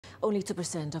Only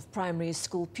 2% of primary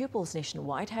school pupils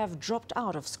nationwide have dropped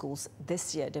out of schools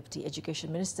this year. Deputy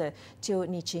Education Minister Teo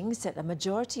Nie Ching said a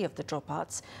majority of the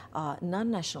dropouts are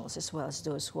non-nationals as well as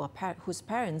those whose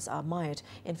parents are mired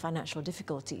in financial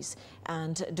difficulties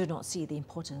and do not see the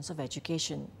importance of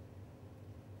education.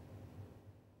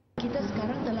 Kita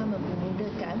sekarang telah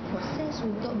memudahkan proses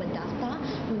untuk mendaftar,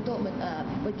 untuk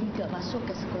pergi masuk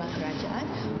ke sekolah kerajaan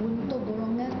untuk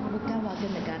golongan bukan warga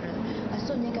negara.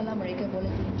 Maksudnya kalau mereka boleh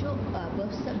tunjuk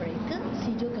birth cert mereka,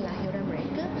 sijil kelahiran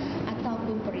mereka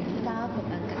ataupun perintah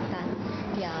pengangkatan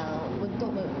yang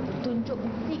untuk tunjuk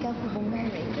buktikan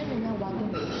hubungan mereka dengan warga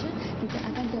Malaysia, kita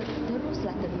akan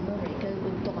teruslah terima mereka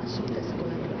untuk masuk ke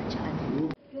sekolah kerajaan.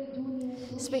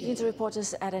 Speaking to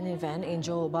reporters at an event in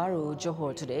Johor Bahru,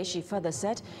 Johor today, she further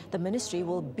said the ministry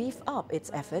will beef up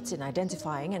its efforts in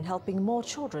identifying and helping more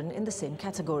children in the same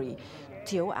category.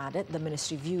 Teo added the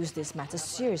ministry views this matter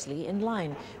seriously in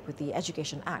line with the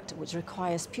Education Act, which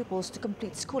requires pupils to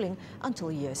complete schooling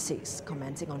until year 6.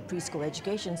 Commenting on preschool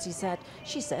education, she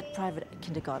said private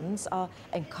kindergartens are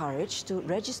encouraged to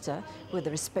register with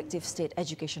the respective state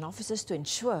education officers to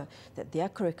ensure that their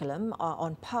curriculum are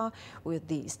on par with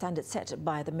the standards set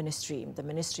by the ministry. The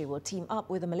ministry will team up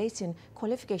with the Malaysian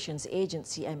Qualifications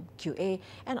Agency MQA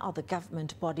and other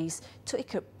government bodies to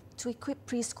equip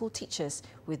preschool teachers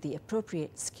with the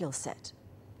appropriate skill set.